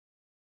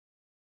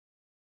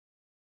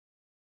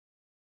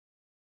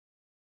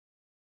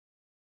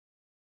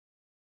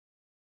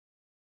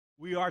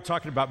We are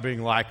talking about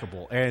being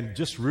likable, and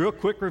just real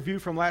quick review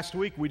from last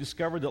week, we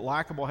discovered that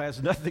likable has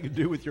nothing to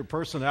do with your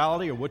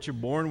personality or what you're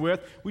born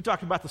with. We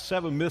talked about the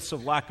 7 myths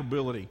of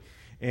likability,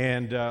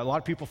 and a lot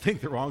of people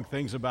think the wrong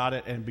things about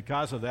it, and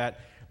because of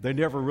that, they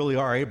never really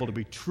are able to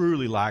be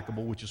truly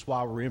likable, which is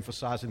why we're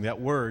emphasizing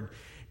that word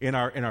in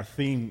our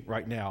theme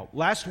right now.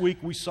 Last week,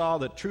 we saw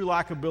that true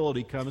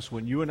likability comes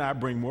when you and I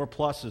bring more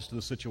pluses to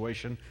the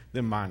situation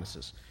than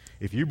minuses.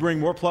 If you bring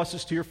more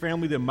pluses to your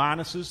family than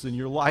minuses, then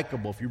you're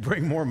likable. If you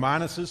bring more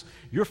minuses,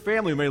 your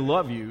family may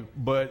love you,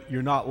 but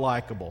you're not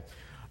likable.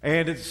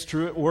 And it's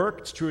true at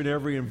work, it's true in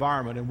every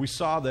environment. And we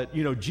saw that,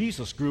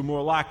 Jesus grew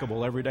more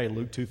likable every day,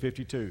 Luke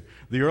 2:52.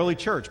 The early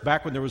church,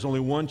 back when there was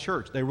only one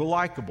church, they were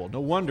likable.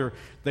 No wonder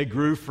they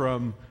grew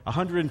from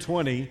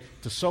 120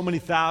 to so many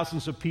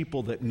thousands of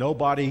people that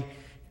nobody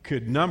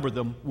could number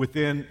them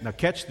within, now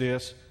catch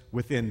this,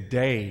 within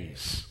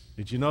days.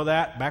 Did you know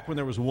that? Back when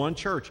there was one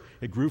church,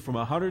 it grew from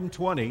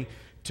 120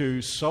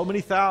 to so many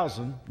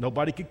thousand,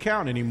 nobody could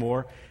count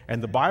anymore.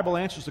 And the Bible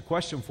answers the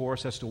question for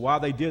us as to why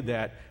they did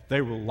that.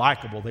 They were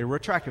likable. They were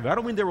attractive. I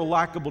don't mean they were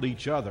likable to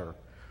each other,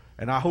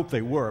 and I hope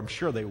they were. I'm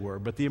sure they were.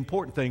 But the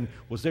important thing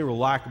was they were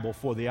likable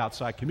for the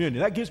outside community.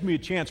 That gives me a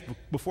chance,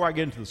 before I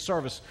get into the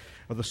service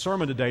of the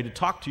sermon today, to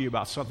talk to you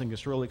about something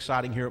that's really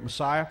exciting here at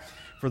Messiah.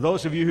 For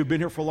those of you who've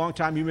been here for a long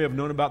time, you may have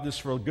known about this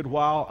for a good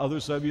while.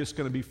 Others of you, it's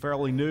going to be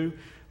fairly new.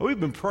 We've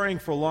been praying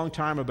for a long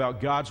time about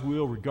God's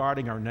will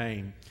regarding our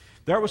name.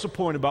 There was a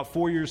point about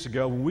 4 years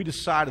ago when we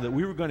decided that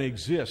we were going to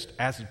exist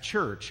as a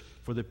church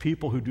for the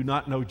people who do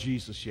not know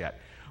Jesus yet.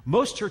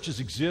 Most churches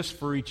exist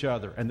for each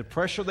other, and the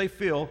pressure they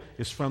feel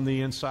is from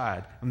the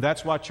inside. And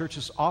that's why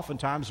churches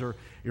oftentimes are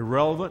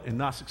irrelevant and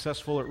not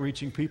successful at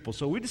reaching people.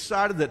 So we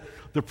decided that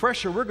the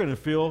pressure we're going to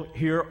feel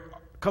here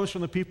comes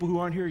from the people who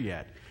aren't here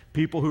yet,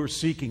 people who are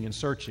seeking and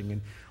searching.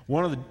 And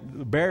one of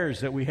the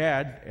barriers that we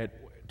had,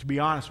 to be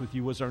honest with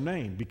you, was our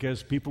name,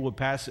 because people would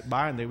pass it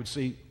by and they would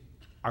see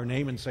our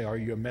name and say, "Are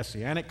you a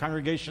Messianic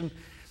congregation?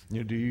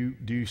 Do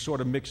you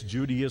sort of mix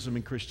Judaism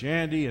and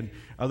Christianity?" And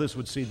others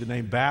would see the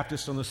name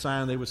Baptist on the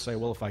sign, and they would say,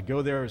 "Well, if I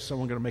go there, is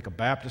someone going to make a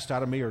Baptist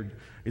out of me, or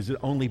is it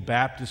only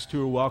Baptists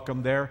who are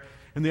welcome there?"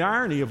 And the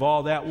irony of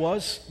all that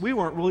was we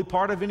weren't really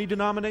part of any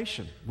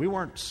denomination. We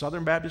weren't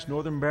Southern Baptist,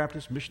 Northern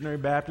Baptist, Missionary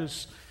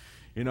Baptist.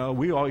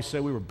 We always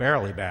said we were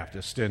barely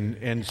Baptist.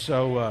 And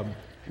so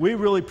we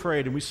really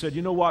prayed, and we said,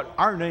 you know what?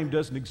 Our name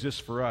doesn't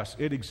exist for us.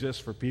 It exists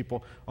for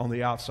people on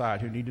the outside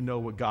who need to know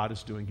what God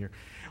is doing here.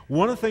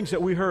 One of the things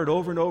that we heard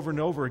over and over and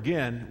over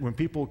again when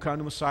people would come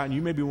to Messiah, and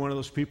you may be one of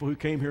those people who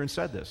came here and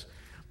said this,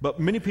 but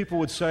many people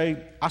would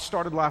say, "I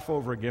started life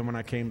over again when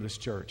I came to this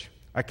church.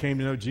 I came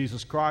to know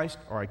Jesus Christ,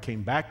 or I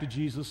came back to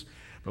Jesus,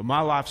 but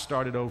my life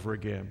started over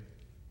again."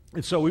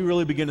 And so we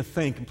really began to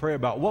think and pray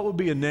about what would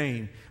be a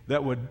name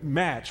that would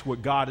match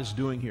what God is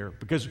doing here.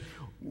 Because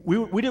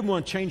we didn't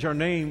want to change our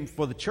name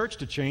for the church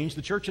to change.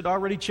 The church had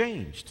already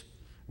changed.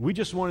 We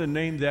just wanted a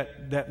name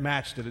that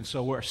matched it. And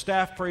so our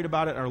staff prayed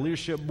about it, our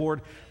leadership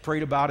board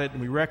prayed about it,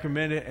 and we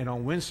recommended it. And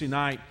on Wednesday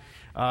night,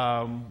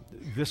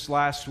 this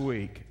last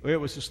week, it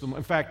was just,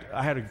 in fact,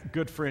 I had a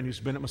good friend who's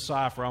been at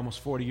Messiah for almost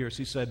 40 years.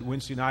 He said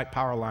Wednesday night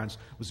Power Lines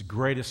was the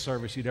greatest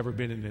service he'd ever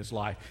been in his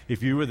life.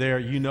 If you were there,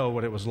 you know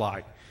what it was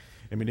like.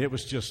 I mean, it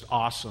was just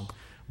awesome.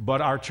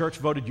 But our church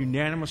voted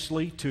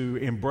unanimously to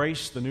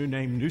embrace the new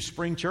name New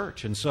Spring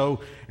Church. And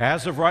so,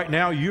 as of right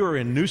now, you are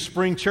in New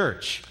Spring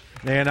Church.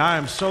 And I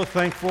am so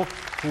thankful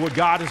for what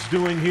God is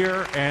doing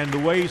here and the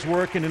way He's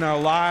working in our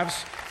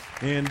lives.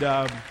 And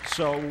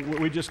so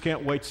we just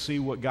can't wait to see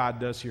what God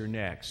does here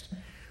next.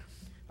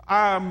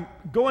 I'm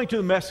going to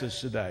the message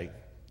today.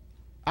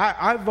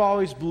 I've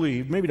always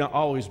believed, maybe not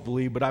always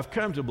believed, but I've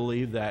come to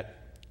believe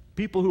that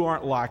people who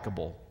aren't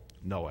likable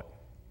know it.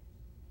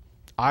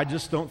 I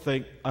just don't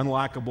think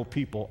unlikable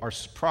people are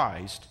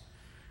surprised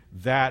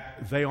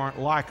that they aren't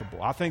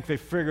likable. I think they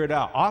figure it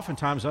out.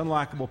 Oftentimes,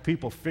 unlikable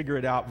people figure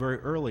it out very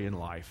early in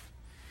life.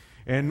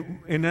 And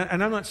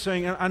I'm not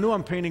saying, I know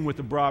I'm painting with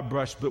a broad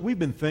brush, but we've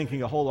been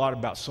thinking a whole lot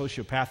about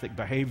sociopathic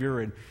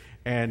behavior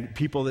and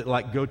people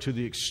that go to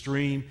the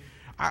extreme.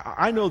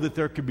 I know that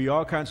there could be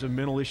all kinds of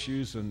mental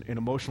issues and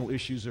emotional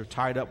issues that are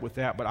tied up with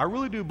that, but I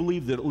really do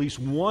believe that at least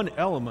one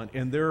element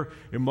in their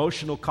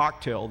emotional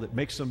cocktail that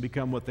makes them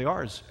become what they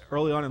are is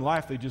early on in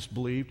life they just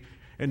believed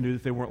and knew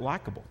that they weren't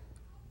likable.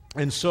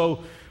 And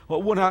so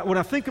when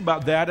I think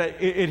about that,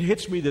 it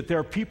hits me that there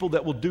are people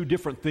that will do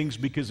different things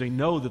because they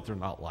know that they're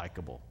not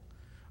likable.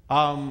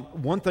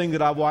 One thing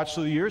that I've watched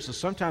through the years is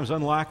sometimes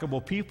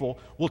unlikable people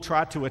will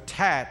try to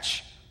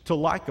attach to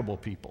likable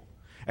people.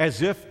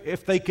 As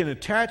if they can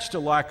attach to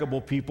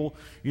likable people,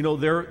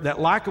 that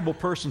likable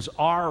person's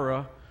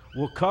aura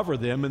will cover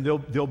them and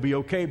they'll be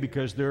okay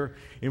because they're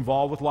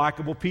involved with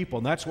likable people.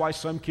 And that's why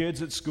some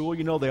kids at school,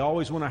 they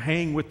always want to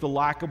hang with the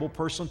likable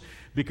person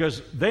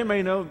because they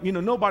may know,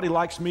 nobody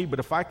likes me, but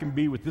if I can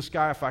be with this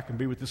guy, if I can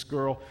be with this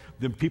girl,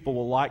 then people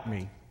will like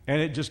me.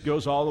 And it just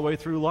goes all the way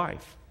through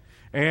life.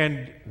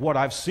 And what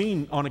I've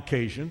seen on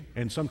occasion,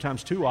 and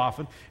sometimes too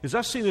often, is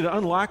I've seen that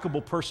an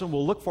unlikable person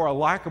will look for a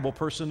likable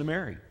person to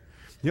marry.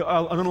 You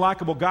know, an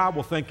unlikable guy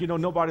will think,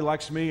 nobody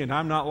likes me and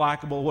I'm not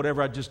likable,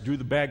 whatever, I just drew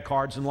the bad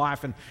cards in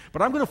life.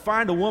 But I'm going to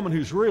find a woman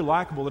who's really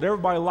likable that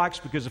everybody likes,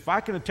 because if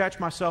I can attach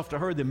myself to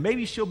her, then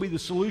maybe she'll be the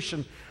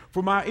solution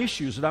for my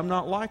issues, that I'm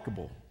not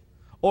likable.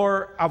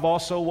 Or I've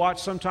also watched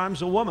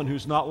sometimes a woman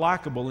who's not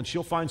likable, and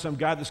she'll find some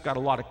guy that's got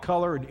a lot of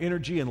color and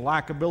energy and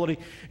likability,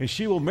 and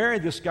she will marry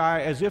this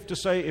guy as if to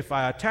say, if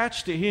I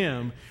attach to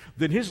him,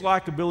 then his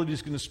likability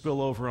is going to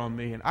spill over on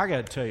me. And I got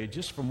to tell you,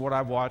 just from what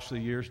I've watched through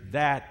the years,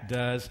 that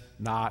does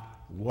not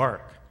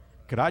work.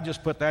 Could I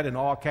just put that in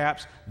all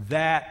caps?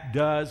 That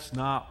does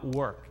not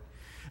work.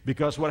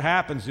 Because what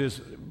happens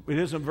is, it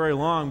isn't very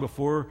long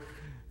before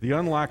the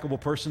unlikable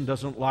person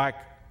doesn't like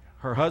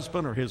her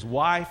husband or his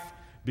wife,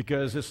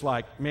 because it's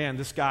like, man,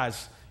 this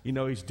guy's,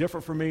 he's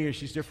different from me, or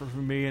she's different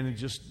from me, and it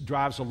just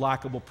drives a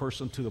likable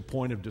person to the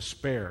point of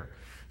despair.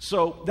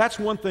 So that's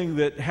one thing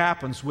that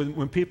happens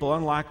when people are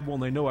unlikable,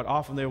 and they know it.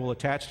 Often they will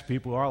attach to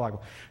people who are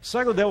likable.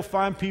 Secondly, they'll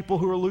find people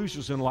who are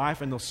losers in life,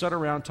 and they'll sit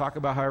around and talk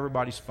about how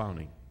everybody's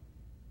phony.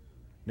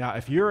 Now,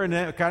 if you're in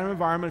that kind of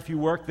environment, if you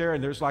work there,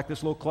 and there's like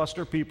this little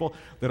cluster of people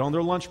that on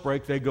their lunch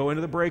break, they go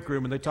into the break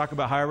room and they talk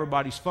about how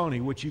everybody's phony,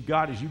 what you've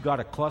got is you've got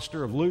a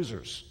cluster of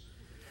losers.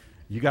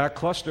 You got a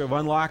cluster of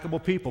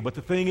unlikable people, but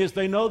the thing is,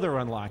 they know they're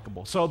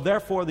unlikable. So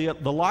therefore, the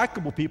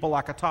likable people,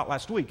 like I taught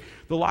last week,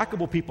 the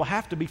likable people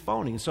have to be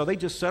phony. And so they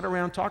just sit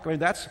around talking.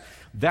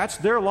 That's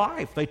their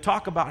life. They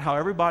talk about how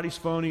everybody's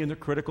phony and they're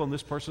critical, and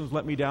this person's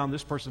let me down,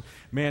 this person,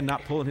 man,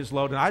 not pulling his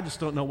load, and I just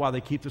don't know why they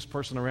keep this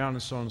person around,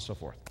 and so on and so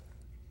forth.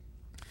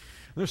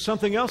 There's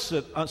something else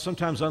that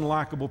sometimes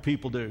unlikable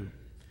people do.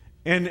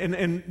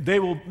 And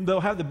they'll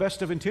have the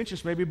best of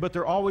intentions maybe, but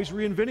they're always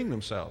reinventing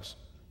themselves.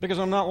 Because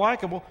I'm not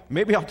likable,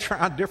 maybe I'll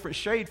try a different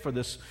shade for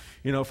this,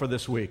 for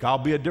this week. I'll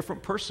be a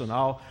different person.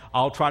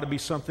 I'll try to be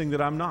something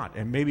that I'm not.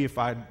 And maybe if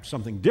I'm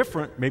something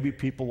different, maybe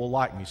people will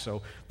like me.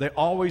 So they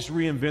always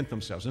reinvent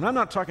themselves. And I'm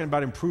not talking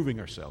about improving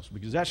ourselves,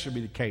 because that should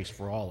be the case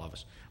for all of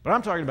us. But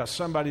I'm talking about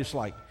somebody that's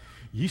like,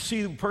 you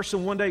see the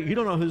person one day, you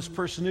don't know who this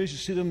person is. You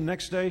see them the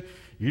next day,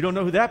 you don't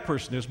know who that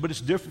person is, but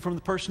it's different from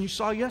the person you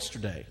saw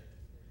yesterday.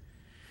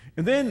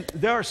 And then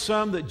there are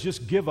some that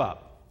just give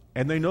up.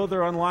 And they know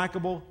they're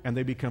unlikable, and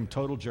they become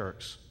total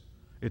jerks.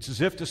 It's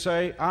as if to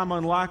say, I'm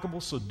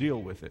unlikable, so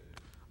deal with it.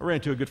 I ran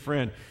into a good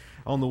friend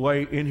on the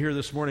way in here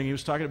this morning. He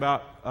was talking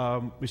about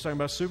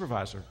a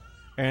supervisor.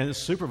 And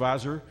this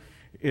supervisor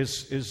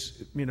is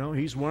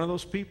he's one of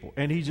those people.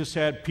 And he just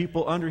had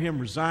people under him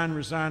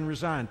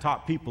resign,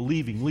 top people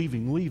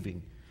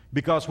leaving.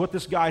 Because what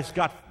this guy's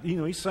got,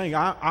 he's saying,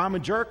 I'm a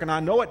jerk, and I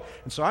know it,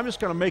 and so I'm just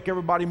going to make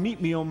everybody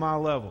meet me on my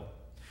level.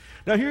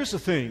 Now, here's the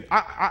thing.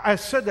 I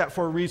said that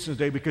for a reason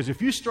today, because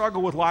if you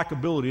struggle with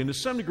likability, and to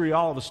some degree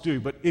all of us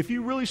do, but if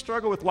you really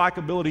struggle with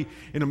likability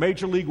in a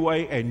major league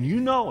way, and you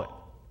know it,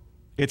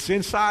 it's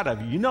inside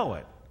of you, you know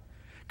it.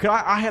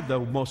 I have the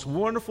most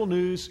wonderful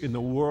news in the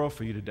world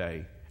for you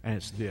today, and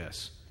it's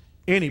this.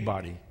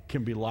 Anybody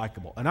can be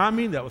likable. And I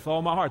mean that with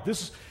all my heart.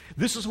 This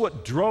is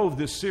what drove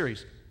this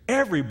series.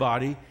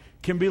 Everybody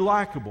can be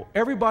likable.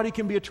 Everybody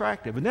can be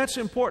attractive. And that's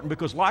important,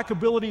 because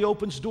likability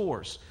opens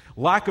doors.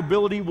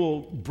 Likability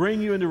will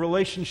bring you into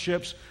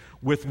relationships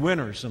with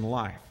winners in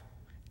life.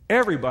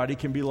 Everybody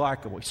can be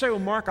likable. You say, well,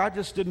 Mark, I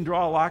just didn't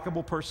draw a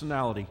likable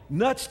personality.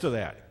 Nuts to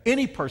that.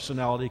 Any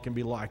personality can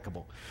be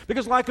likable.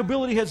 Because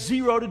likability has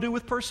zero to do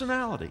with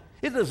personality.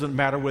 It doesn't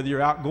matter whether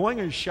you're outgoing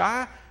or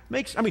shy.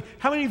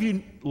 How many of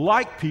you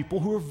like people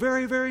who are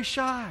very, very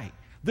shy?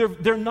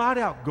 They're not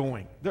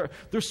outgoing.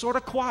 They're sort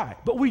of quiet.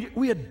 But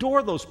we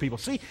adore those people.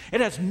 See,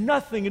 it has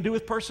nothing to do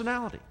with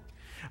personality.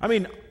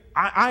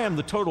 I am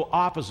the total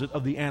opposite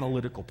of the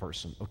analytical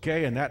person,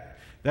 okay? And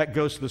that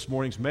goes to this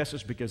morning's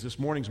message, because this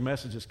morning's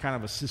message is kind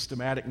of a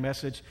systematic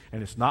message,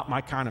 and it's not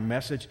my kind of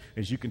message.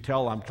 As you can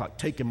tell, I'm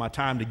taking my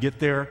time to get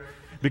there,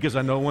 because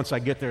I know once I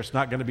get there, it's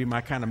not going to be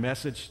my kind of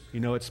message.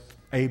 It's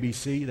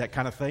ABC, that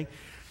kind of thing.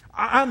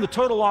 I'm the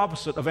total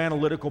opposite of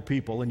analytical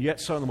people, and yet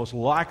some of the most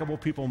likable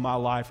people in my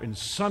life, and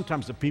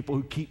sometimes the people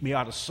who keep me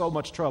out of so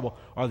much trouble,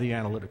 are the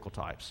analytical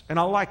types. And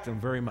I like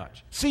them very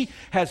much. See,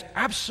 has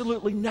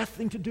absolutely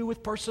nothing to do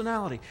with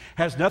personality.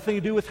 Has nothing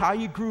to do with how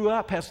you grew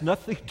up. Has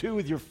nothing to do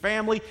with your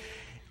family.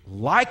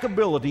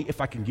 Likability, if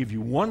I can give you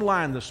one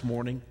line this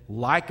morning,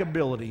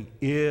 likability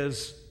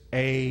is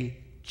a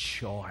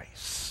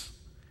choice.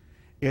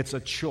 It's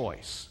a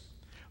choice.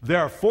 There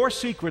are 4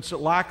 secrets that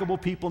likable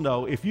people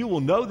know. If you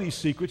will know these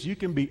secrets, you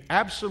can be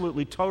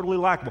absolutely, totally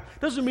likable.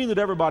 Doesn't mean that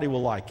everybody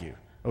will like you,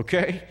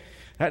 okay?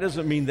 That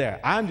doesn't mean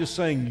that. I'm just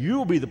saying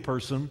you'll be the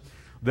person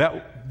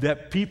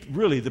that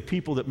really the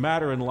people that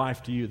matter in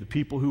life to you, the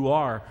people who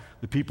are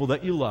the people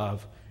that you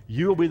love,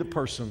 you'll be the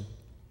person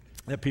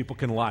that people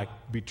can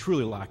be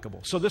truly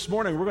likable. So this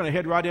morning, we're going to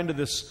head right into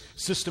this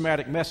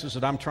systematic message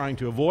that I'm trying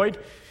to avoid.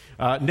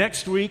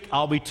 Next week,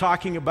 I'll be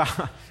talking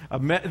about,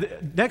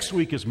 next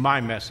week is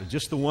my message,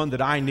 just the one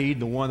that I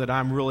need, the one that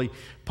I'm really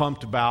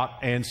pumped about.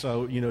 And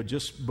so,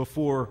 just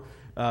before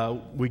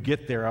we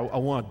get there, I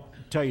want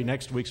to tell you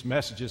next week's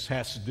message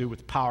has to do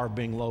with power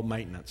being low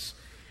maintenance.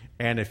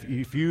 And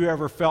if you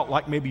ever felt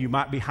like maybe you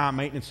might be high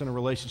maintenance in a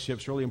relationship,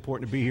 it's really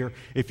important to be here.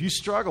 If you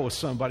struggle with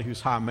somebody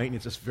who's high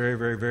maintenance, it's very,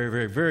 very, very,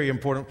 very, very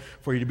important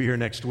for you to be here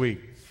next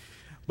week.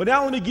 But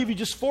now let me give you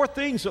just 4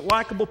 things that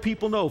likable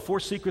people know, 4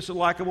 secrets that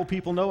likable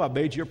people know. I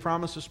made you a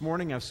promise this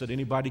morning. I've said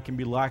anybody can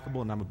be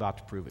likable, and I'm about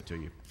to prove it to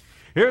you.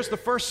 Here's the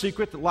first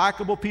secret that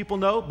likable people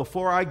know.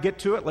 Before I get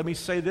to it, let me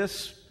say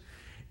this.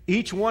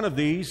 Each one of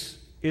these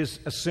is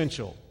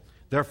essential.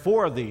 There are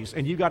 4 of these,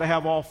 and you've got to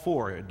have all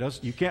 4.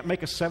 You can't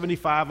make a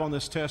 75 on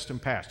this test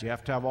and pass. You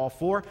have to have all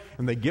 4,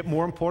 and they get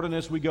more important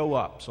as we go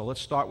up. So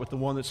let's start with the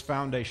one that's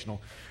foundational.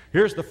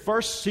 Here's the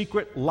first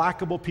secret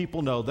likable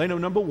people know. They know,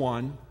 number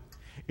 1,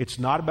 it's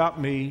not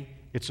about me,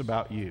 it's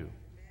about you.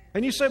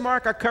 And you say,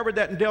 Mark, I covered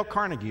that in Dale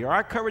Carnegie, or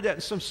I covered that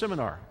in some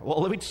seminar.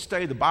 Well, let me just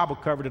tell you, the Bible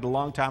covered it a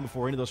long time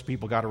before any of those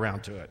people got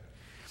around to it.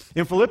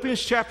 In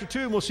Philippians chapter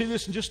 2, and we'll see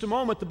this in just a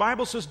moment, the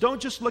Bible says,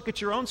 don't just look at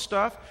your own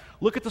stuff,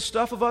 look at the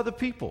stuff of other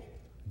people.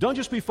 Don't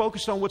just be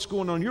focused on what's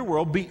going on in your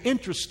world. Be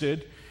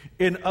interested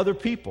in other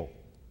people.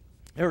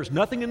 There is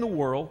nothing in the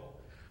world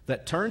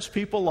that turns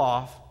people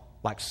off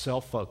like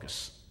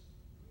self-focus.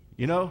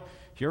 You know,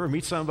 if you ever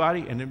meet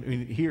somebody and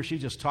he or she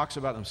just talks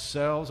about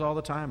themselves all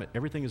the time, and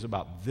everything is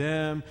about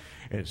them,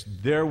 and it's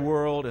their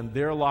world and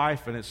their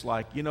life, and it's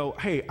like, you know,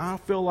 hey, I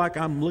feel like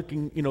I'm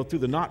looking, you know, through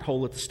the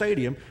knothole at the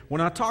stadium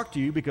when I talk to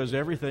you because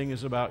everything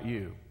is about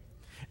you.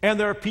 And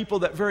there are people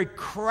that very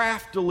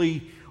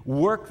craftily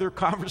work their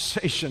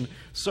conversation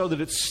so that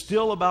it's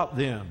still about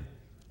them.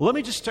 Let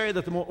me just tell you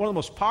that one of the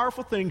most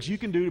powerful things you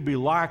can do to be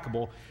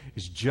likable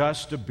is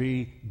just to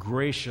be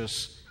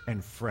gracious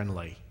and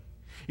friendly.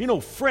 You know,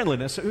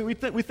 friendliness, we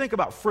think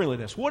about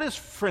friendliness. What is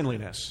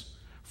friendliness?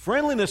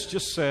 Friendliness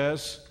just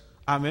says,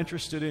 I'm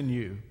interested in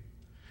you.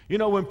 You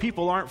know, when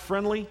people aren't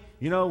friendly,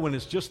 you know, when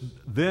it's just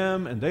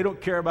them and they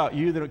don't care about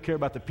you, they don't care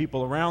about the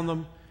people around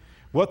them,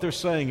 what they're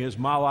saying is,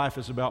 my life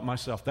is about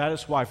myself. That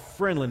is why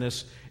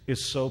friendliness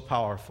is so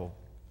powerful.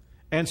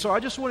 And so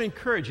I just want to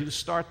encourage you to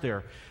start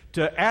there,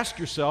 to ask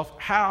yourself,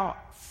 how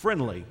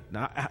friendly,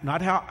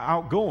 not how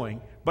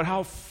outgoing, but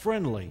how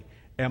friendly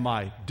am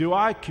I? Do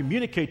I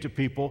communicate to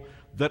people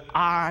that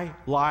I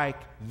like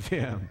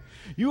them?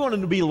 You want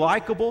them to be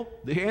likable?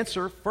 The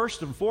answer,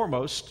 first and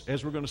foremost,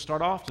 as we're going to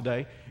start off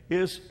today,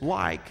 is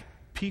like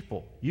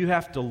people. You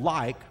have to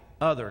like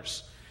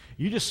others.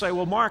 You just say,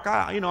 well, Mark,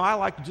 I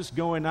like to just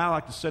go in, I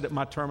like to sit at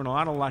my terminal,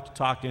 I don't like to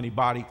talk to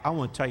anybody. I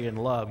want to tell you in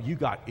love, you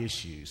got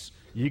issues.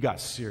 You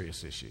got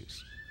serious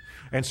issues.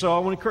 And so I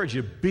want to encourage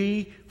you,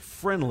 be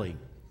friendly.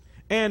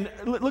 And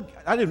look,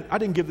 I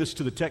didn't give this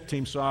to the tech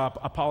team, so I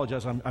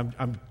apologize.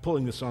 I'm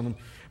pulling this on them.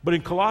 But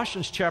in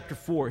Colossians chapter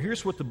 4,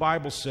 here's what the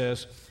Bible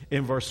says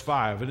in verse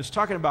 5. And it's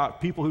talking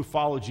about people who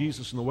follow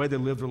Jesus and the way they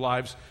live their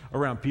lives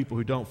around people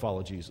who don't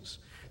follow Jesus.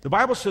 The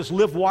Bible says,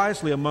 live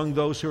wisely among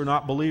those who are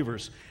not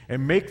believers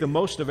and make the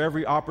most of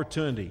every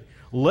opportunity.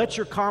 Let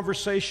your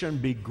conversation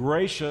be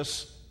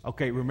gracious.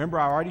 Okay, remember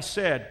I already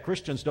said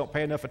Christians don't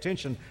pay enough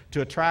attention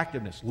to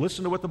attractiveness.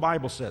 Listen to what the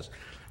Bible says.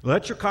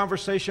 Let your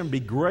conversation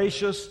be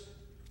gracious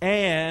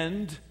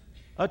and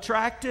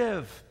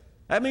attractive.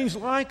 That means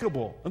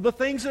likable. And the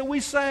things that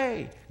we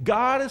say,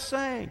 God is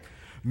saying.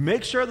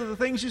 Make sure that the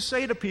things you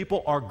say to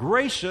people are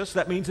gracious.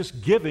 That means it's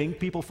giving.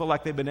 People feel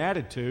like they've been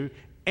added to.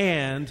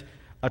 And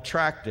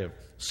attractive,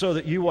 so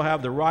that you will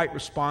have the right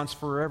response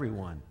for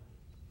everyone.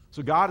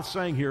 So God is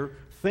saying here,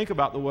 think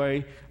about the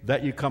way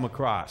that you come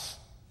across.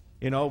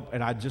 You know,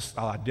 and I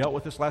dealt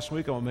with this last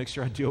week. I want to make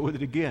sure I deal with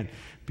it again.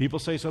 People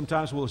say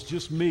sometimes, well, it's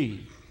just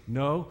me.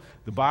 No,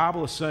 the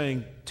Bible is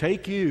saying,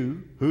 take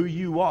you, who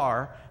you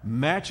are,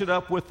 match it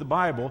up with the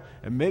Bible,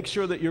 and make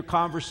sure that your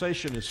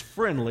conversation is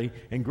friendly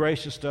and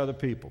gracious to other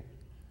people.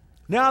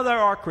 Now, there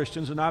are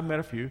Christians, and I've met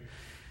a few,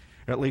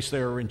 at least they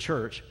are in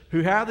church,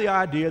 who have the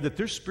idea that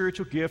their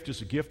spiritual gift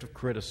is a gift of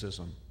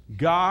criticism.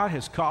 God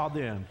has called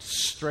them to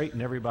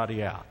straighten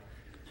everybody out.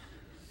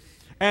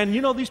 And,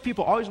 you know, these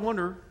people always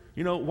wonder,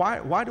 you know,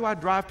 why do I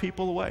drive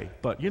people away?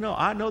 But, you know,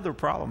 I know their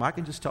problem. I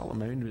can just tell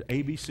them, I mean,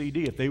 A, B, C,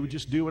 D. If they would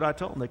just do what I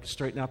tell them, they could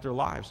straighten out their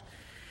lives.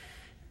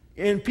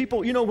 And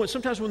people, you know,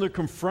 sometimes when they're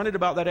confronted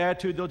about that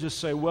attitude, they'll just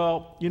say,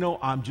 well, you know,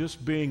 I'm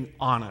just being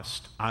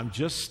honest. I'm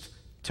just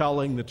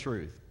telling the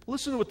truth.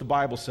 Listen to what the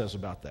Bible says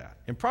about that.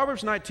 In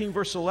Proverbs 19,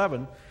 verse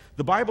 11,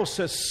 the Bible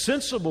says,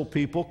 sensible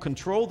people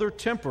control their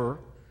temper.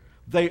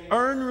 They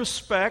earn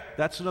respect.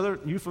 That's another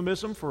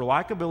euphemism for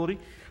likability.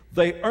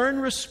 They earn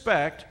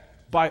respect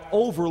by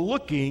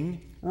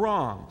overlooking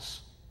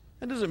wrongs.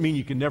 That doesn't mean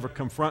you can never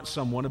confront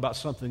someone about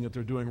something that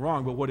they're doing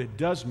wrong, but what it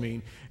does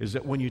mean is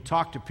that when you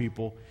talk to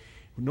people,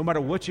 no matter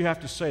what you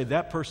have to say,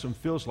 that person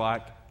feels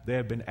like they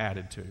have been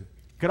added to.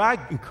 Could I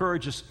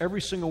encourage us,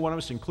 every single one of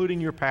us, including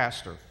your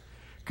pastor,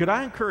 could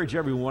I encourage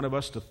every one of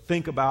us to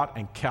think about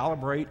and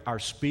calibrate our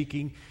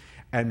speaking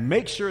and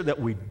make sure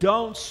that we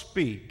don't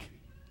speak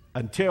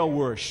until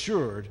we're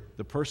assured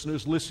the person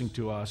who's listening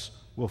to us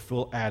will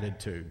feel added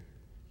to?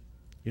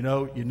 You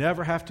know, you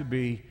never have to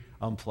be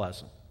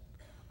unpleasant.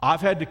 I've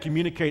had to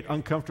communicate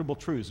uncomfortable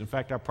truths. In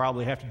fact, I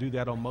probably have to do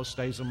that on most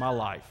days of my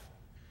life.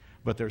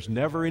 But there's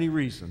never any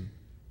reason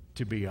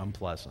to be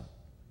unpleasant.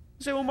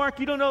 You say, well, Mark,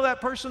 you don't know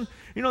that person.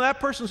 You know, that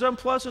person's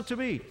unpleasant to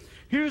me.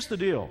 Here's the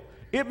deal.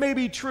 It may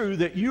be true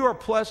that you are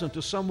pleasant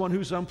to someone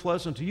who's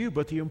unpleasant to you,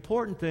 but the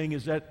important thing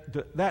is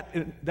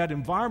that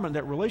environment,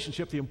 that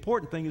relationship, the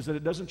important thing is that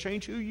it doesn't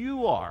change who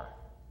you are.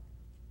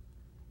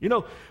 You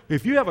know,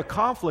 if you have a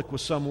conflict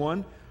with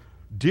someone,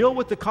 deal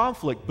with the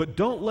conflict, but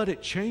don't let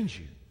it change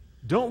you.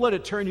 Don't let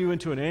it turn you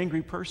into an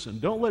angry person.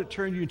 Don't let it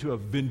turn you into a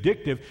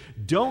vindictive.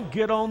 Don't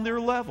get on their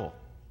level.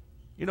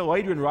 You know,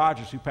 Adrian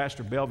Rogers, who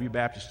pastored Bellevue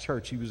Baptist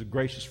Church, he was a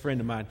gracious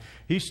friend of mine.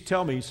 He used to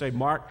tell me, he'd say,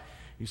 Mark,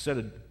 he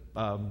said,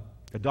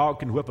 a dog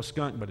can whip a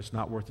skunk, but it's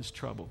not worth its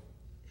trouble.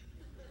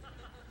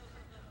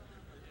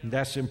 And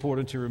that's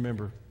important to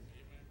remember.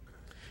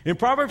 In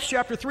Proverbs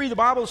chapter 3, the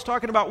Bible is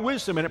talking about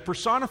wisdom, and it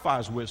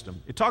personifies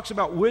wisdom. It talks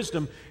about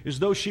wisdom as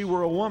though she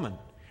were a woman.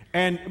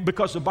 And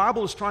because the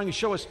Bible is trying to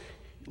show us,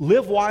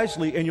 live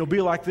wisely and you'll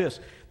be like this.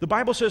 The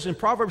Bible says in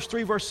Proverbs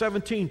 3, verse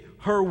 17,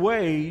 her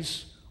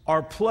ways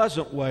are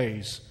pleasant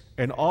ways,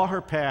 and all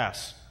her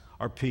paths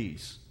are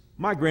peace.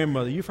 My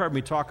grandmother, you've heard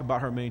me talk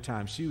about her many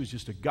times. She was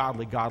just a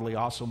godly,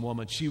 awesome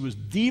woman. She was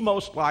the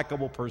most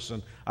likable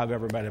person I've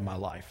ever met in my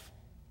life.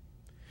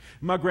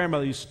 My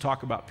grandmother used to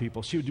talk about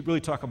people. She would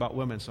really talk about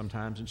women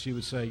sometimes, and she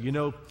would say, you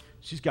know,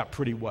 she's got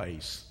pretty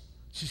ways.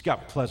 She's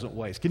got pleasant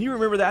ways. Can you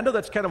remember that? I know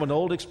that's kind of an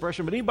old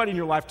expression, but anybody in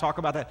your life talk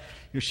about that?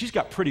 You know, she's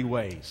got pretty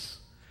ways.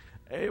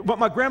 What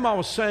my grandma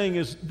was saying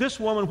is this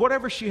woman,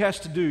 whatever she has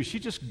to do, she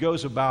just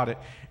goes about it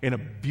in a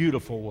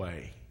beautiful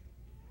way.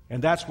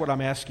 And that's what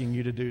I'm asking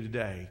you to do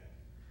today.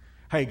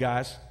 Hey,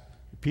 guys,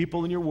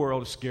 people in your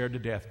world are scared to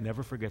death.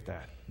 Never forget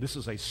that. This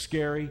is a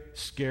scary,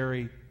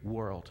 scary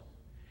world.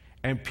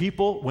 And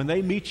people, when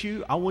they meet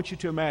you, I want you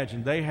to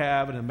imagine they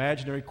have an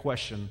imaginary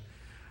question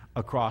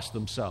across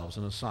themselves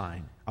and a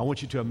sign. I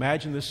want you to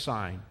imagine this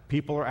sign.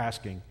 People are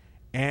asking,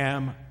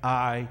 am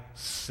I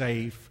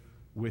safe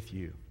with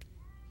you?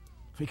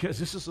 Because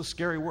this is a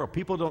scary world.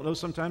 People don't know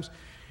sometimes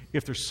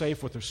if they're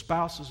safe with their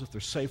spouses, if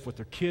they're safe with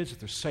their kids, if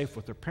they're safe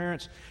with their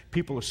parents.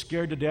 People are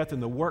scared to death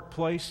in the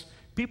workplace.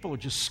 People are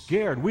just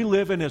scared. We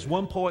live in, as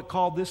one poet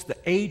called this, the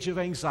age of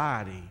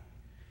anxiety.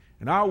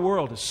 And our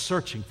world is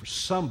searching for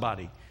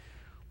somebody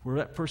where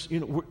that person, you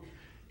know,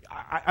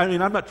 I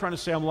mean, I'm not trying to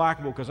say I'm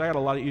likable because I got a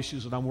lot of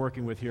issues that I'm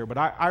working with here, but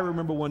I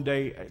remember one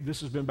day,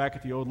 this has been back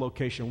at the old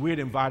location, we had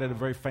invited a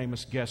very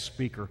famous guest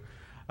speaker,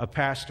 a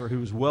pastor who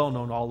was well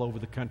known all over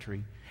the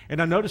country.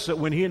 And I noticed that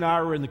when he and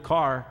I were in the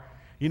car,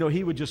 you know,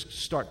 he would just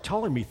start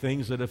telling me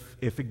things that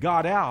if it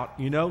got out,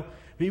 you know,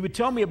 he would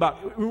tell me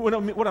about,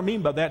 what I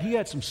mean by that, he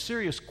had some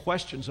serious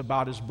questions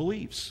about his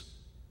beliefs.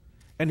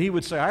 And he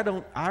would say,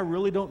 I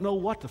really don't know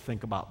what to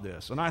think about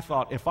this. And I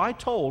thought, if I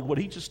told what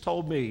he just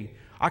told me,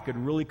 I could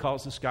really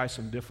cause this guy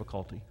some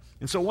difficulty.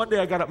 And so one day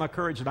I got up my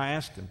courage and I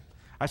asked him,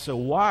 I said,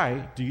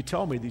 why do you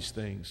tell me these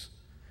things?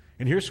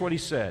 And here's what he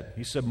said.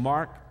 He said,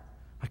 Mark,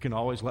 I can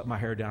always let my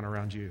hair down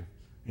around you.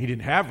 He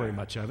didn't have very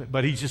much of it,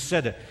 but he just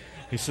said it.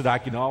 He said, I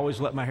can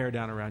always let my hair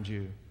down around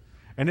you.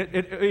 And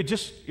it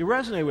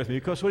resonated with me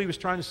because what he was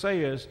trying to say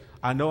is,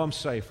 I know I'm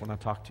safe when I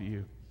talk to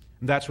you.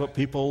 And that's what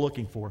people are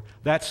looking for.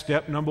 That's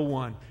step number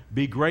one.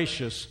 Be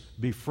gracious,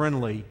 be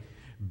friendly,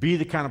 be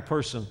the kind of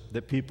person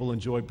that people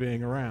enjoy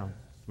being around.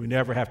 We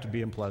never have to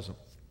be unpleasant.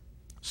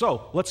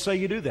 So, let's say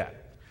you do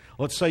that.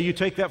 Let's say you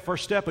take that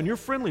first step and you're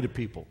friendly to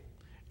people.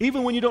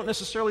 Even when you don't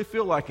necessarily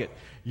feel like it,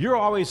 you're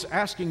always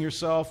asking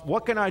yourself,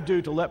 what can I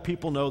do to let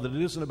people know that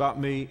it isn't about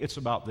me, it's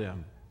about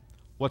them?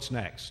 What's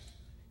next?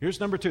 Here's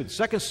number two. The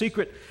second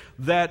secret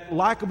that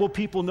likable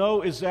people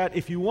know is that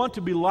if you want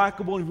to be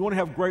likable and if you want to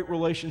have great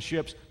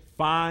relationships,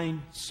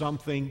 find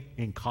something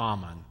in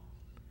common.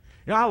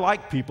 You know, I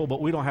like people,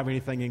 but we don't have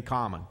anything in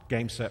common.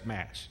 Game, set,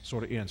 match.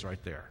 Sort of ends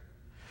right there.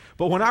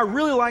 But when I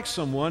really like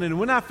someone, and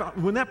when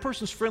that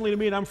person's friendly to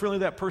me and I'm friendly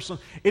to that person,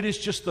 it is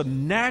just the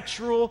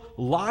natural,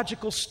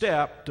 logical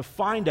step to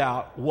find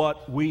out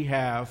what we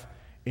have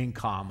in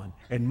common.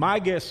 And my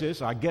guess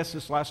is, I guessed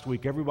this last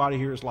week, everybody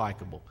here is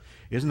likable.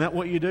 Isn't that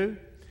what you do?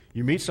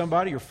 You meet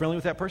somebody, you're friendly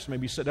with that person,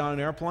 maybe you sit down in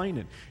an airplane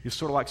and you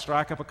sort of like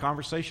strike up a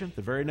conversation.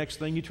 The very next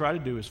thing you try to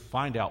do is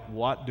find out,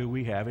 what do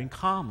we have in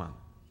common?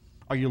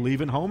 Are you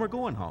leaving home or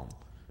going home?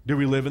 Do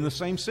we live in the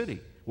same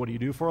city? What do you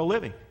do for a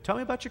living? Tell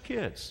me about your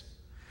kids.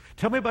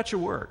 Tell me about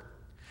your work.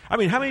 I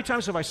mean, how many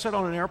times have I sat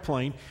on an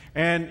airplane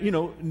and, you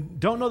know,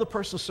 don't know the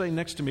person sitting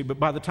next to me, but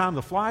by the time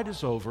the flight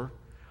is over,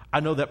 I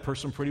know that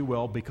person pretty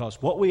well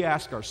because what we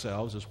ask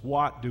ourselves is,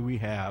 what do we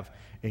have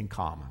in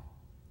common?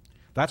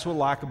 That's what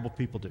likable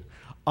people do.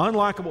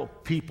 Unlikable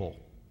people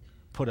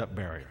put up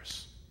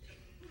barriers.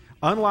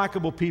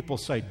 Unlikable people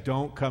say,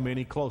 don't come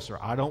any closer.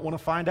 I don't want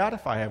to find out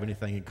if I have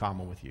anything in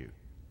common with you.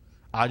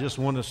 I just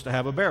want us to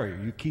have a barrier.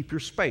 You keep your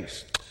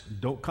space.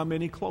 Don't come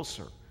any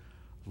closer.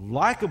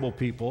 Likable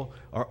people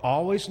are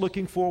always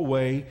looking for a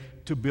way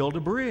to build a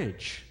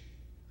bridge.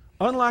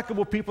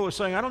 Unlikable people are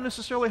saying, I don't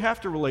necessarily have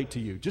to relate to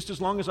you. Just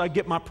as long as I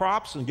get my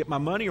props and get my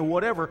money or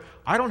whatever,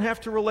 I don't have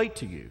to relate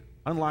to you.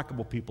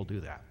 Unlikable people do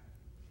that.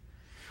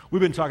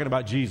 We've been talking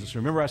about Jesus.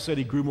 Remember I said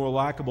he grew more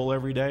likable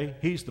every day?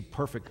 He's the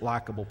perfect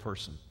likable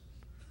person.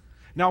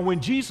 Now, when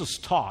Jesus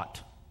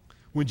taught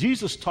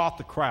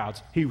the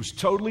crowds, he was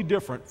totally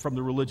different from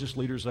the religious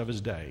leaders of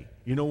his day.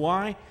 You know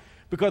why?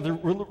 Because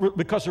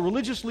the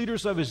religious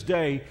leaders of his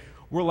day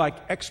were like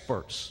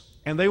experts,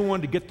 and they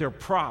wanted to get their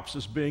props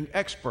as being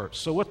experts.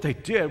 So what they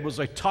did was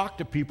they talked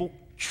to people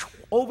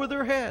over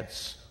their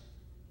heads.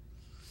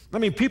 I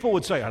mean, people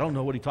would say, I don't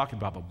know what he's talking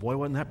about, but boy,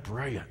 wasn't that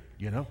brilliant,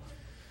 you know?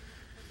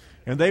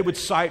 And they would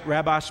cite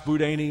Rabbi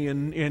Spoudani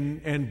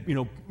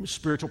and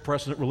spiritual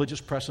precedent, religious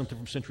precedent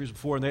from centuries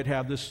before, and they'd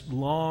have this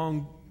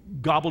long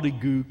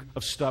gobbledygook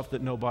of stuff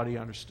that nobody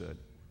understood.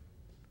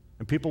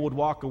 And people would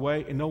walk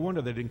away, and no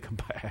wonder they didn't come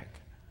back.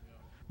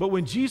 But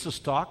when Jesus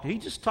talked, he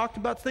just talked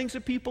about things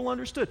that people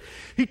understood.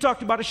 He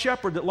talked about a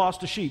shepherd that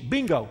lost a sheep.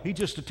 Bingo. He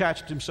just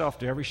attached himself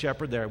to every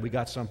shepherd there. We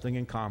got something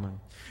in common.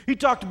 He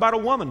talked about a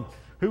woman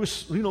who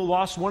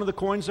lost one of the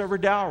coins of her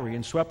dowry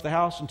and swept the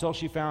house until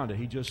she found it.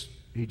 He just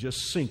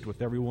synced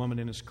with every woman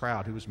in his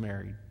crowd who was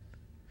married.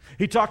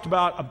 He talked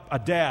about a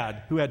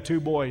dad who had 2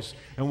 boys,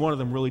 and one of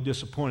them really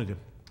disappointed him.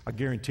 I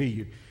guarantee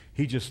you,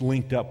 he just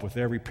linked up with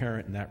every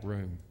parent in that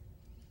room.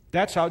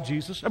 That's how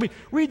Jesus,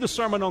 read the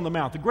Sermon on the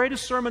Mount, the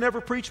greatest sermon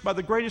ever preached by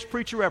the greatest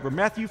preacher ever,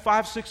 Matthew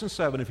 5, 6, and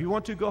 7. If you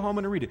want to, go home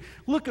and read it.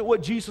 Look at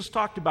what Jesus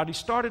talked about. He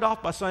started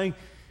off by saying, do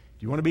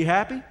you want to be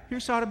happy?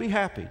 Here's how to be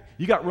happy.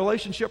 You got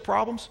relationship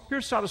problems?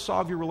 Here's how to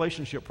solve your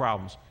relationship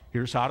problems.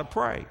 Here's how to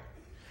pray.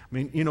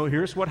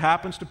 Here's what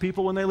happens to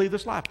people when they leave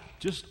this life.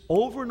 Just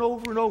over and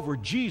over and over,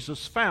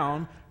 Jesus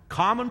found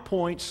common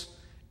points,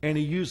 and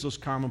he used those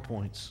common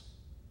points.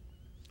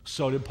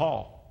 So did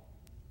Paul.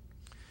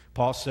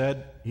 Paul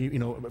said,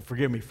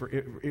 forgive me,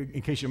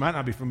 in case you might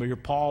not be familiar,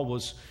 Paul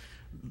was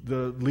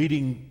the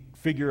leading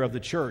figure of the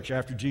church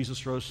after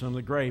Jesus rose from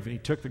the grave, and he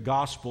took the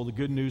gospel, the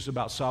good news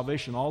about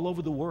salvation, all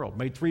over the world,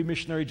 made 3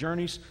 missionary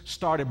journeys,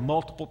 started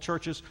multiple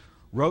churches,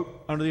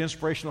 wrote under the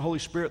inspiration of the Holy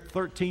Spirit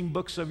 13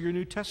 books of your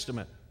New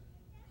Testament.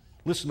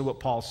 Listen to what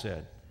Paul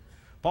said.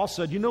 Paul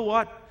said, you know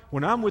what?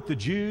 When I'm with the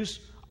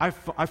Jews, I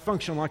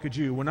function like a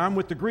Jew. When I'm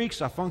with the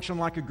Greeks, I function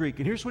like a Greek.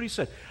 And here's what he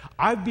said.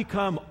 I've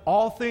become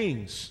all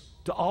things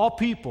to all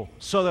people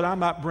so that I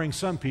might bring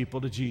some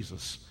people to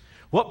Jesus.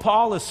 What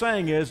Paul is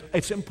saying is,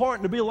 it's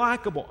important to be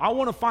likable. I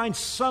want to find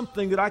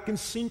something that I can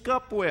sync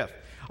up with.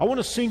 I want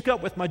to sync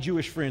up with my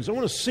Jewish friends. I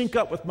want to sync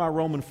up with my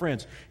Roman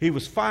friends. He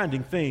was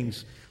finding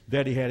things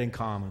that he had in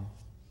common.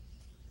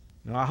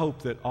 And I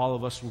hope that all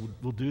of us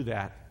will do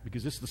that,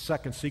 because it's the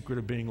second secret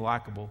of being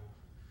likable.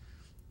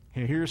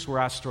 And here's where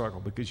I struggle,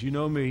 because you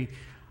know me,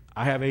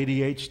 I have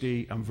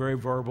ADHD, I'm very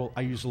verbal,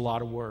 I use a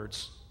lot of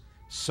words.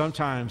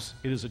 Sometimes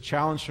it is a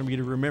challenge for me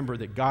to remember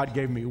that God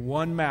gave me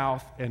 1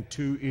 mouth and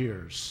 2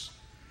 ears.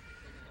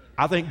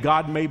 I think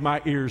God made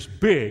my ears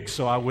big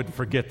so I wouldn't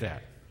forget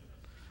that.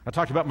 I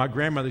talked about my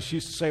grandmother. She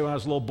used to say when I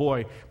was a little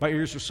boy, my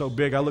ears were so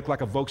big I looked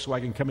like a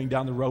Volkswagen coming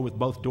down the road with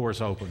both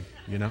doors open,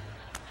 you know.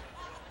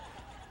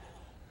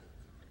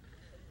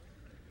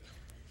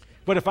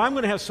 But if I'm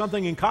going to have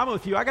something in common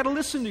with you, I got to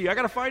listen to you. I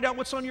got to find out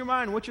what's on your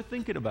mind, what you're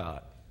thinking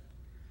about.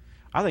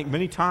 I think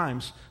many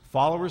times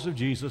followers of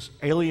Jesus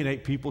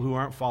alienate people who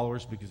aren't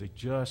followers because they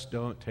just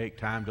don't take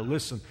time to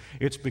listen.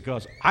 It's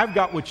because I've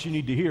got what you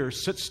need to hear.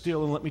 Sit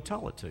still and let me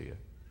tell it to you.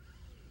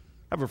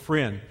 I have a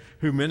friend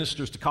who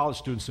ministers to college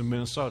students in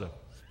Minnesota.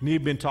 And he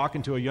had been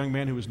talking to a young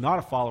man who was not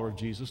a follower of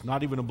Jesus,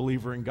 not even a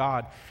believer in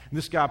God. And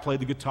this guy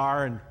played the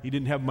guitar, and he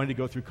didn't have money to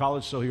go through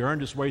college, so he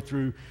earned his way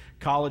through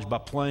college by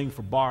playing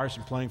for bars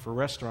and playing for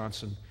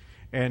restaurants.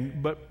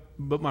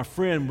 But my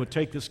friend would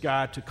take this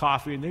guy to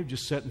coffee, and they'd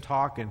just sit and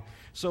talk. And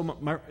so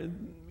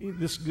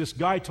this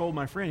guy told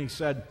my friend, he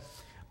said,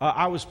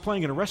 I was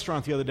playing in a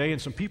restaurant the other day,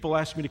 and some people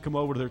asked me to come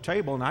over to their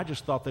table, and I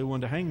just thought they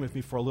wanted to hang with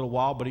me for a little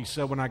while. But he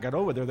said when I got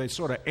over there, they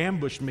sort of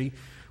ambushed me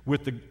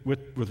with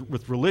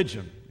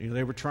religion. You know,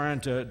 they were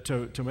trying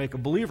to make a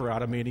believer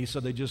out of me, and he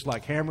said they just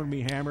like hammered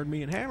me.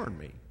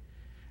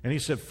 And he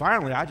said,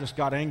 finally, I just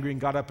got angry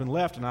and got up and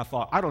left, and I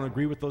thought, I don't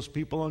agree with those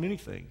people on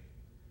anything.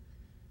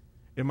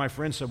 And my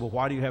friend said, well,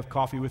 why do you have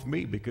coffee with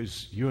me?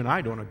 Because you and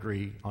I don't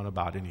agree on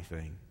about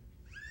anything.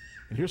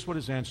 And here's what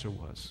his answer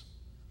was.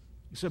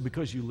 He said,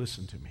 because you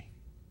listen to me.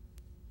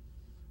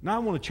 Now I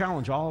want to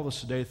challenge all of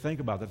us today to think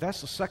about that.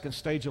 That's the second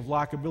stage of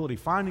likability,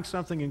 finding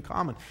something in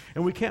common.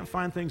 And we can't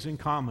find things in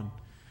common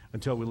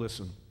until we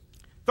listen.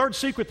 Third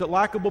secret that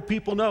likable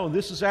people know, and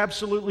this is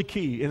absolutely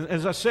key. And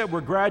as I said,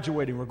 we're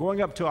graduating. We're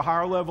going up to a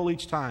higher level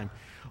each time.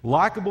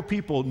 Likable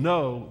people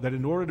know that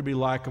in order to be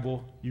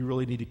likable, you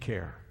really need to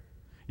care.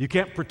 You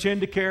can't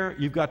pretend to care.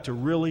 You've got to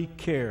really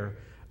care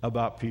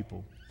about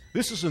people.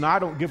 This is an I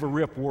don't give a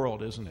rip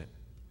world, isn't it?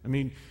 I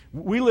mean,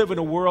 we live in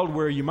a world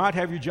where you might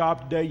have your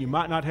job today, you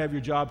might not have your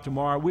job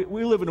tomorrow.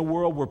 We live in a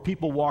world where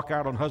people walk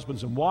out on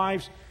husbands and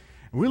wives.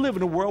 And we live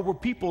in a world where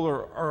people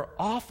are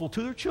awful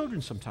to their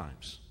children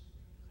sometimes.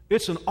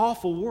 It's an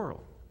awful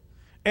world.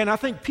 And I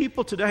think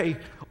people today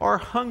are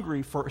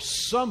hungry for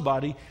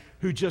somebody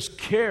who just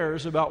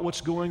cares about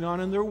what's going on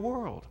in their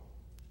world.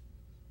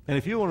 And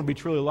if you want to be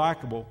truly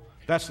likable,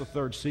 that's the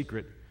third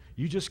secret.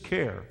 You just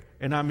care.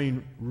 And I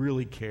mean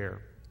really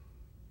care.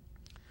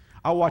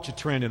 I watch a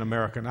trend in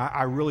America, and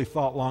I really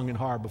thought long and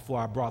hard before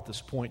I brought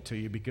this point to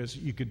you because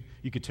you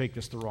could take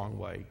this the wrong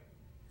way.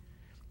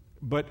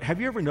 But have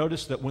you ever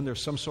noticed that when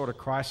there's some sort of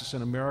crisis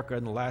in America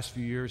in the last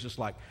few years, it's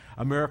like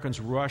Americans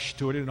rush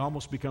to it and it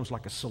almost becomes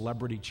like a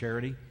celebrity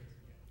charity?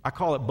 I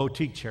call it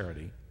boutique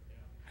charity.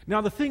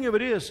 Now, the thing of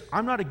it is,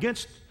 I'm not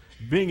against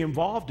being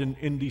involved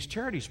in these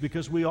charities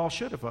because we all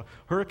should. If a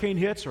hurricane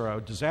hits or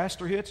a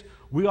disaster hits,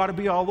 we ought to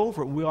be all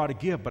over it and we ought to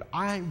give. But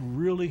I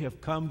really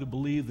have come to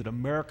believe that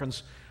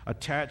Americans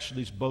attach to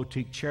these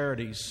boutique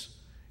charities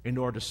in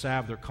order to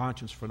salve their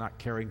conscience for not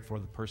caring for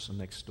the person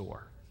next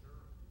door.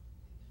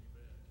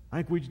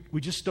 I think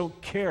we just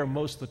don't care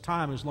most of the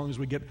time as long as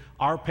we get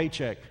our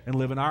paycheck and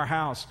live in our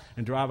house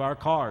and drive our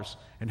cars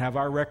and have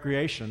our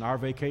recreation, our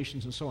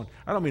vacations and so on.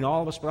 I don't mean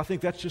all of us, but I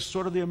think that's just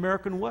sort of the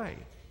American way.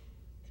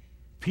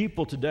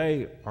 People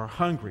today are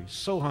hungry,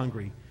 so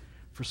hungry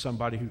for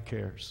somebody who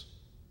cares.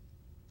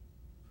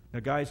 Now,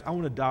 guys, I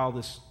want to dial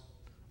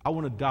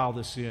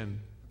this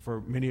in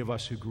for many of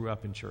us who grew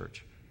up in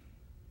church.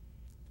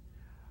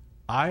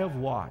 I have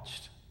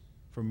watched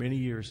for many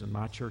years in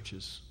my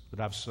churches that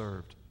I've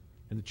served,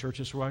 in the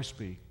churches where I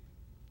speak,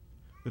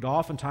 that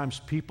oftentimes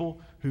people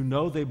who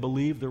know they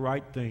believe the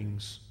right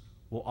things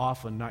will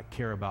often not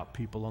care about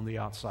people on the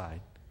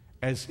outside,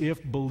 as if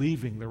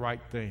believing the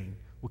right thing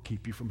will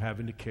keep you from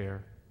having to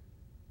care.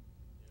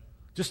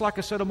 Just like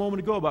I said a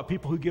moment ago about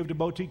people who give to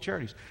boutique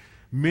charities.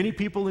 Many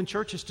people in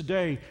churches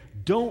today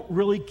don't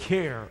really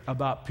care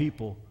about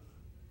people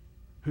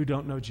who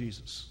don't know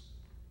Jesus.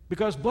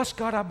 Because, bless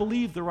God, I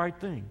believe the right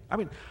thing. I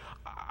mean,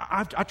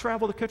 I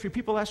travel the country.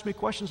 People ask me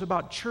questions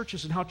about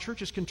churches and how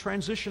churches can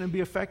transition and be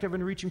effective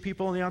in reaching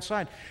people on the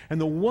outside. And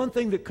the one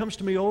thing that comes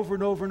to me over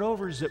and over and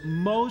over is that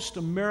most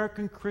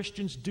American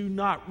Christians do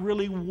not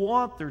really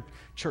want their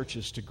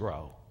churches to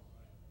grow.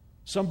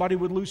 Somebody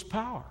would lose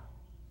power.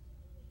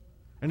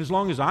 And as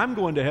long as I'm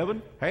going to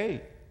heaven,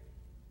 hey,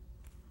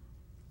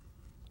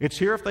 it's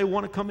here if they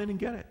want to come in and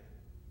get it.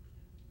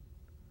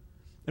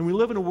 And we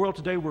live in a world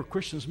today where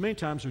Christians many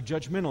times are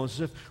judgmental,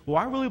 as if, well,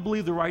 I really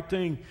believe the right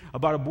thing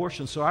about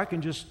abortion, so I can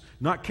just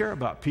not care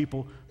about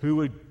people who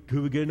would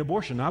get an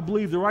abortion. I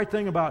believe the right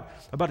thing about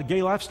a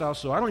gay lifestyle,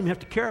 so I don't even have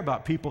to care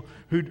about people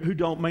who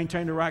don't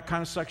maintain the right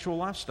kind of sexual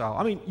lifestyle.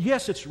 I mean,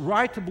 yes, it's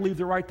right to believe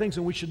the right things,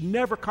 and we should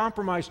never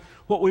compromise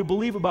what we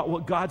believe about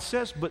what God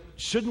says, but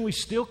shouldn't we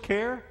still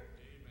care?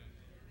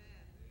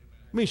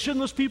 I mean,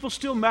 shouldn't those people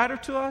still matter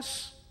to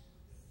us?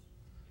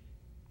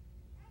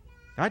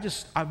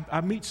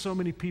 I meet so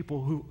many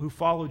people who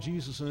follow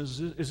Jesus, and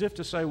as if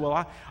to say,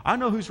 well, I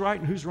know who's right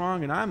and who's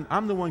wrong, and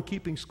I'm the one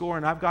keeping score,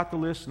 and I've got the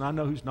list, and I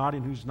know who's naughty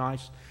and who's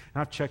nice,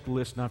 and I've checked the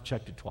list, and I've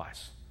checked it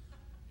twice.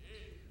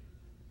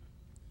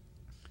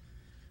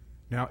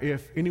 Now,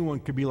 if anyone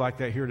could be like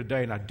that here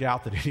today, and I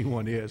doubt that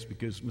anyone is,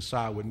 because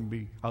Messiah wouldn't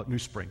be out New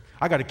Spring.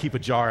 I got to keep a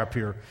jar up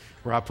here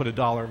where I put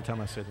 $1 every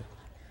time I say that.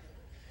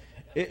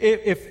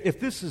 If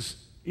this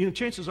is,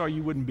 chances are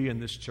you wouldn't be in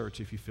this church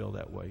if you feel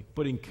that way.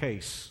 But in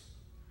case,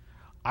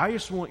 I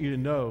just want you to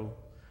know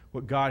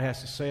what God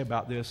has to say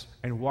about this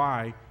and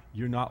why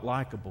you're not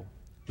likable.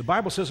 The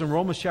Bible says in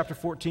Romans chapter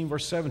 14,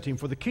 verse 17,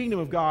 for the kingdom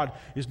of God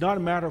is not a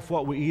matter of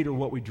what we eat or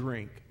what we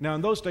drink. Now,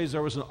 in those days,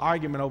 there was an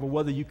argument over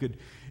whether you could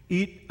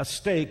eat a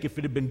steak if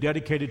it had been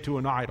dedicated to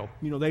an idol.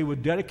 They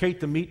would dedicate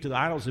the meat to the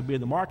idols. It'd be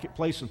in the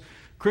marketplace, and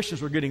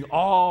Christians were getting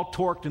all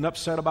torqued and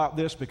upset about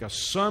this because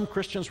some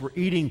Christians were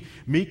eating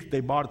meat that they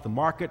bought at the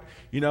market,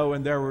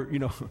 and there were,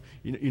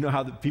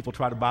 how the people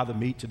try to buy the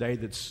meat today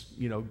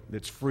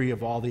that's free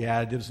of all the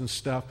additives and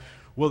stuff.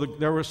 Well,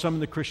 there were some of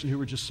the Christians who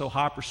were just so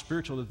hyper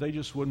spiritual that they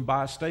just wouldn't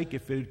buy a steak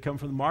if it had come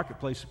from the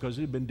marketplace because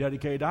it had been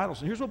dedicated to idols.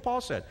 And here's what Paul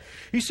said.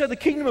 He said, the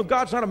kingdom of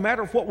God is not a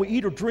matter of what we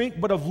eat or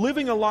drink, but of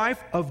living a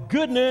life of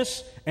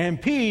goodness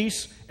and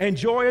peace and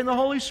joy in the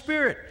Holy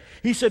Spirit.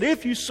 He said,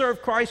 if you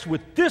serve Christ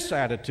with this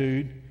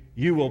attitude,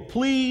 you will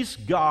please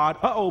God.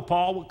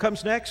 Paul, what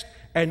comes next?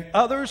 And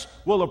others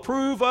will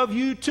approve of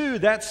you too.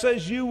 That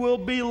says you will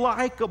be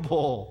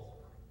likable.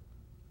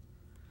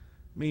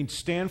 I mean,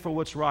 stand for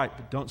what's right,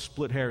 but don't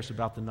split hairs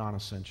about the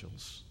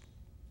non-essentials.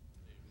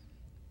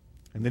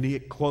 And then he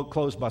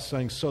closed by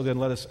saying, so then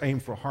let us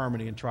aim for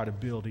harmony and try to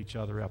build each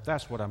other up.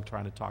 That's what I'm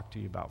trying to talk to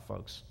you about,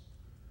 folks.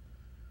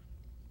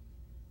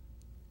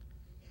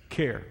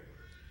 Care.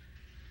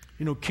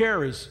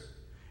 Care is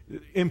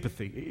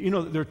empathy.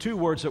 There are two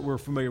words that we're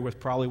familiar with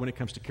probably when it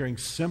comes to caring: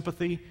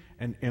 sympathy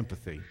and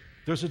empathy.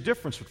 There's a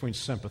difference between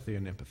sympathy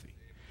and empathy.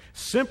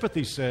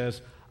 Sympathy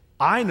says,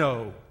 I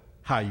know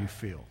how you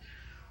feel.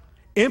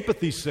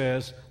 Empathy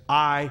says,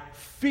 I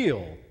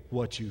feel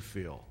what you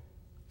feel.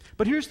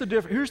 But here's the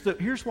difference.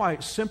 Here's why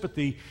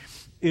sympathy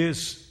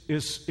is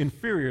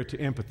inferior to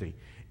empathy.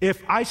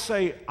 If I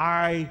say,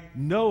 I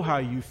know how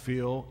you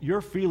feel, your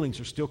feelings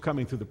are still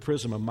coming through the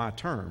prism of my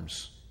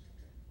terms.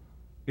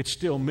 It's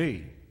still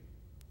me.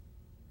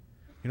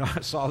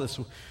 I saw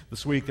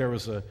this week. There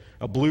was a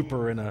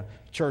blooper in a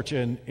church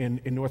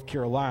in North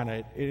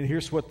Carolina. And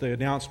here's what the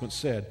announcement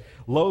said.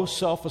 Low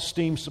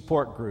self-esteem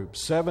support group,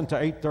 7 to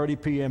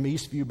 8:30 p.m.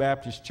 Eastview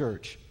Baptist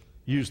Church.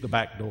 Use the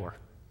back door.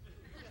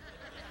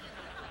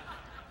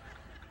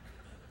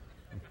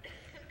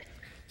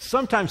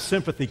 Sometimes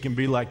sympathy can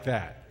be like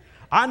that.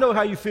 I know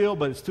how you feel,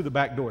 but it's through the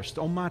back door. It's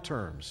on my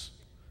terms.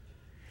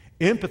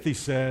 Empathy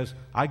says,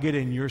 I get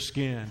in your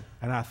skin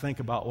and I think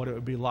about what it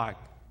would be like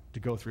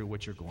to go through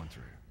what you're going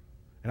through.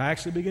 And I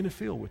actually begin to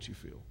feel what you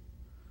feel.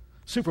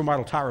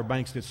 Supermodel Tyra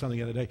Banks did something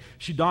the other day.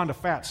 She donned a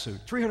fat suit,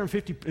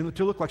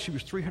 to look like she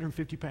was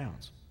 350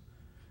 pounds.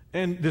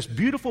 And this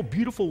beautiful,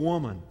 beautiful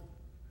woman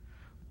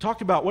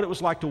talked about what it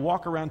was like to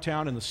walk around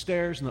town and the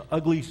stares and the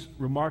ugly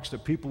remarks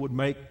that people would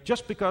make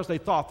just because they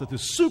thought that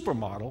this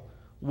supermodel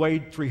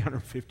weighed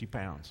 350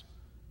 pounds.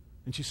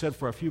 And she said,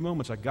 for a few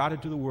moments, I got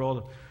into the world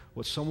of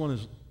what someone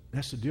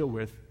has to deal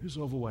with who's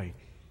overweight.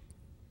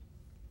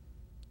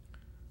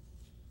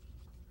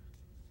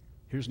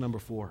 Here's number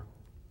 4.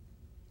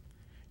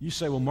 You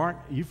say, well, Mark,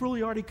 you've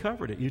really already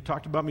covered it. You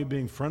talked about me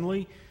being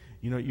friendly.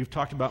 You've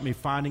talked about me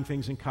finding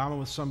things in common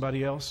with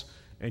somebody else.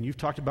 And you've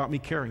talked about me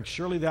caring.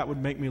 Surely that would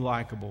make me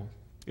likable.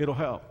 It'll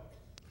help.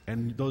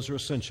 And those are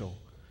essential.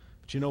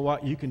 But you know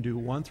what? You can do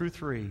 1 through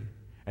 3.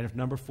 And if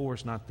number 4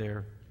 is not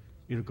there,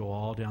 it'll go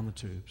all down the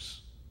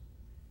tubes.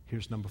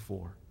 Here's number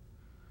 4.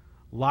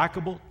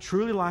 Likable,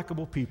 truly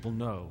likable people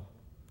know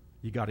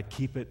you got to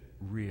keep it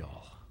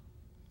real.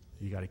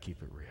 You got to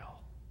keep it real.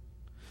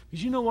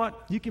 Because you know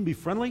what? You can be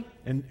friendly,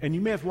 and you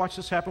may have watched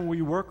this happen where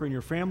you work or in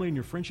your family and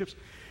your friendships.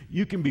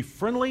 You can be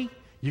friendly.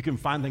 You can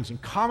find things in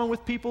common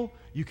with people.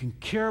 You can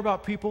care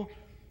about people.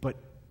 But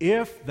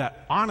if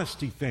that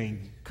honesty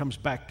thing comes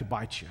back to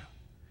bite you,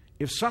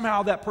 if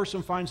somehow that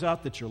person finds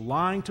out that you're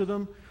lying to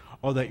them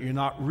or that you're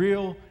not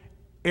real,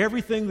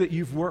 everything that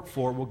you've worked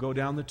for will go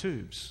down the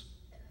tubes.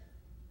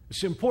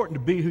 It's important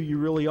to be who you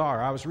really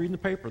are. I was reading the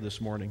paper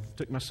this morning.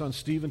 Took my son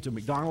Stephen to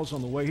McDonald's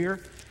on the way here.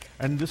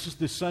 And this is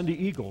the Sunday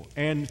Eagle.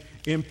 And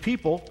in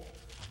People,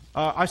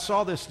 I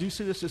saw this. Do you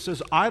see this? It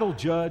says, idol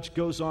judge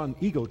goes on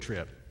ego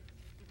trip.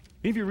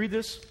 Any of you read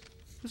this?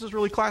 This is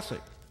really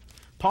classic.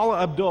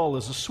 Paula Abdul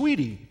is a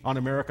sweetie on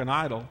American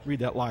Idol. Read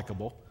that,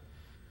 likable.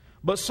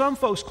 But some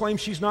folks claim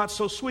she's not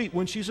so sweet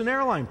when she's an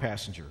airline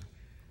passenger.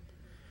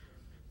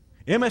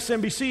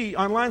 MSNBC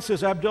online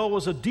says Abdul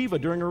was a diva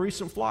during a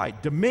recent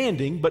flight,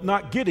 demanding but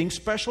not getting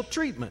special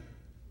treatment.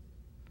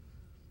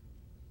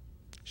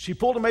 She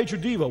pulled a major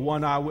diva,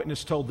 one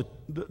eyewitness told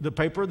the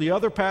paper. The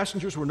other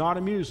passengers were not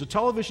amused. The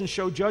television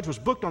show judge was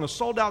booked on a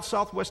sold-out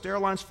Southwest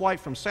Airlines flight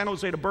from San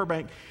Jose to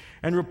Burbank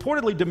and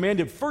reportedly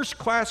demanded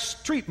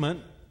first-class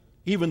treatment,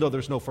 even though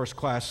there's no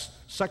first-class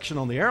section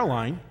on the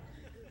airline.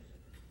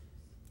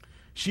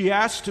 She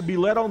asked to be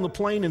let on the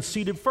plane and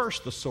seated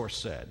first, the source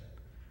said.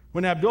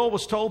 When Abdul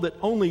was told that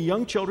only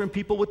young children,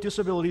 people with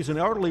disabilities, and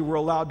elderly were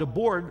allowed to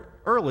board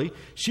early,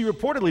 she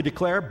reportedly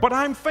declared, "But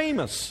I'm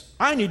famous.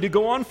 I need to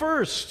go on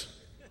first."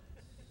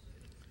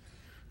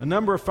 A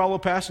number of fellow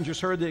passengers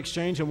heard the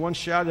exchange, and one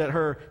shouted at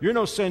her, "You're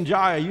no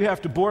Sanjaya. You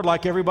have to board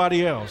like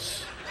everybody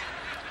else."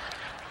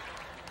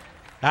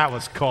 That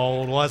was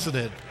cold, wasn't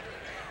it?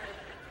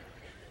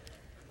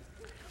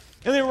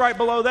 And then right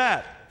below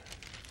that,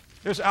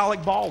 there's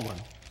Alec Baldwin.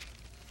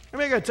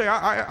 I got to tell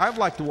you, I'd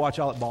like to watch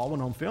Alec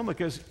Baldwin on film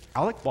because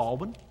Alec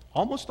Baldwin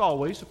almost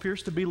always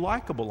appears to be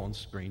likable on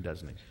screen,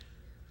 doesn't he?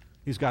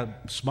 He's got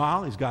a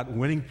smile. He's got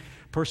winning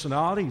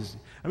personalities.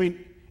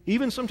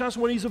 Even sometimes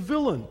when he's a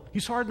villain,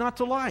 he's hard not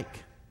to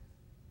like.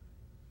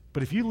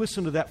 But if you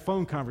listen to that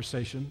phone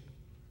conversation,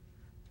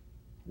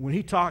 when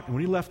he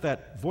left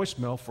that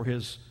voicemail for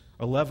his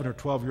 11 or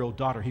 12-year-old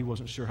daughter, he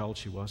wasn't sure how old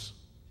she was,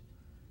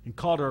 and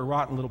called her a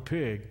rotten little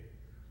pig.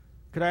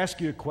 Could I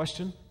ask you a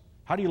question?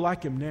 How do you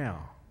like him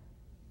now?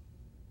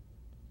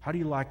 How do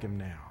you like him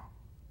now?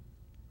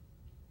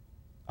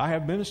 I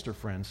have minister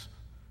friends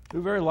who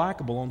are very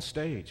likable on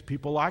stage.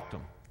 People liked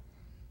them.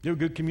 They were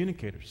good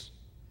communicators.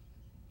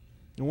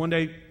 And one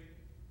day,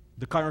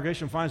 the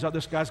congregation finds out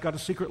this guy's got a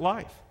secret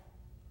life.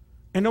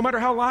 And no matter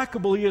how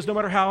likable he is, no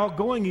matter how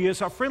outgoing he is,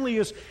 how friendly he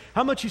is,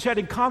 how much he's had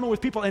in common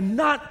with people, and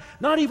not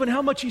even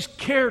how much he's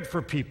cared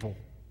for people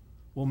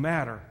will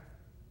matter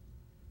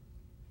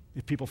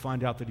if people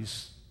find out that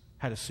he's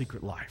had a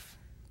secret life.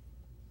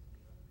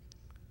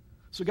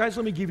 So guys,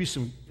 let me give you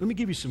some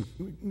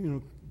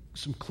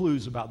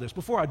clues about this.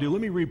 Before I do,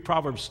 let me read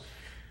Proverbs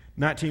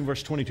 19,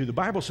 verse 22. The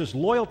Bible says,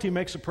 loyalty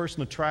makes a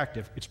person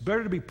attractive. It's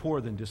better to be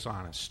poor than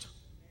dishonest.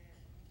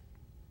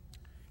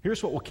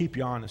 Here's what will keep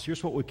you honest.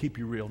 Here's what will keep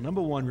you real.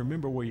 Number one,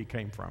 remember where you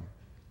came from.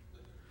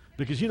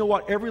 Because you know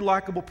what? Every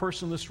likable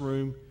person in this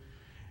room,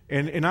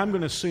 and I'm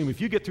going to assume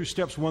if you get through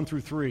steps 1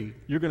 through 3,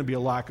 you're going to be a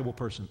likable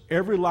person.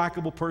 Every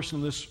likable person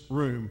in this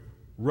room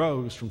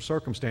rose from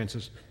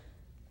circumstances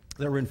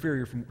that were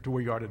inferior to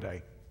where you are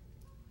today.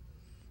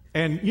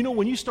 And you know,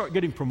 when you start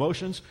getting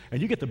promotions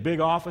and you get the big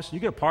office, you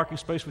get a parking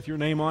space with your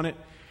name on it,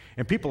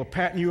 and people are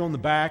patting you on the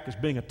back as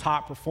being a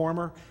top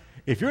performer,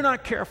 if you're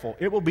not careful,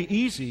 it will be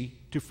easy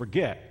to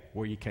forget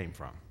where you came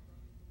from.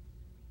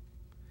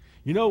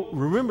 You know,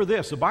 remember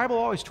this. The Bible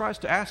always tries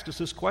to ask us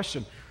this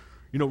question.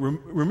 You know,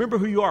 remember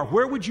who you are.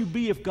 Where would you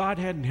be if God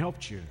hadn't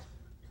helped you?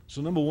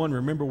 So number one,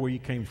 remember where you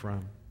came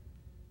from.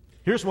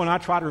 Here's one I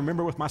try to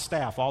remember with my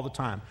staff all the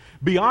time.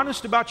 Be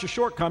honest about your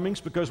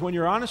shortcomings, because when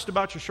you're honest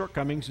about your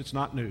shortcomings, it's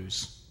not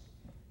news.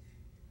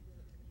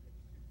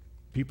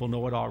 People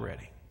know it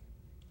already.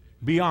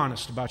 Be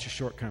honest about your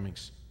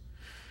shortcomings.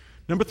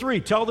 Number 3,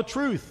 tell the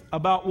truth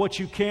about what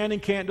you can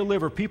and can't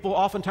deliver. People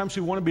oftentimes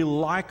who want to be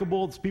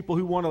likable, it's people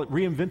who want to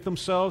reinvent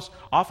themselves,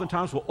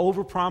 oftentimes will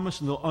overpromise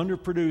and they'll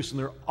underproduce, and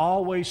they're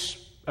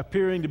always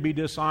appearing to be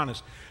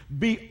dishonest.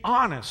 Be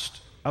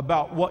honest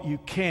about what you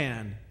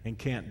can and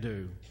can't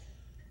do.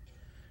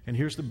 And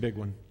here's the big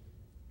one.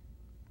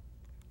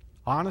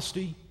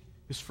 Honesty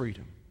is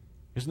freedom.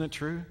 Isn't it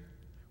true?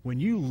 When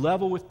you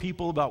level with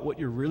people about what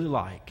you're really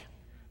like,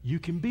 you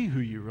can be who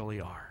you really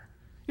are.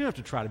 You don't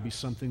have to try to be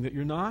something that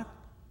you're not.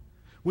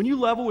 When you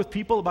level with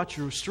people about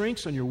your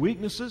strengths and your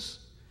weaknesses,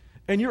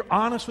 and you're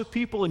honest with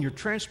people and you're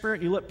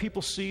transparent, and you let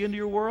people see into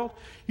your world,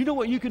 you know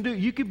what you can do?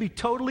 You can be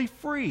totally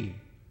free.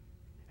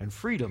 And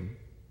freedom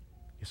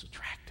is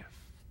attractive.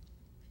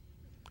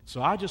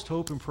 So I just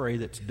hope and pray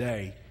that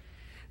today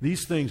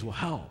these things will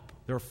help.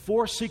 There are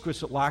 4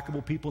 secrets that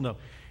likable people know.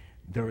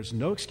 There is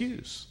no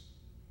excuse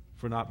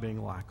for not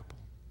being likable.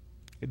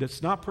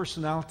 It's not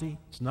personality.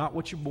 It's not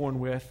what you're born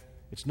with.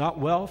 It's not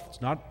wealth.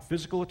 It's not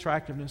physical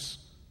attractiveness.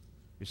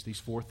 It's these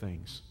 4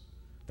 things.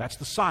 That's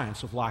the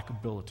science of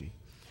likability.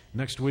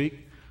 Next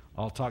week,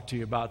 I'll talk to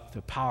you about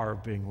the power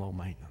of being low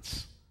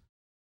maintenance.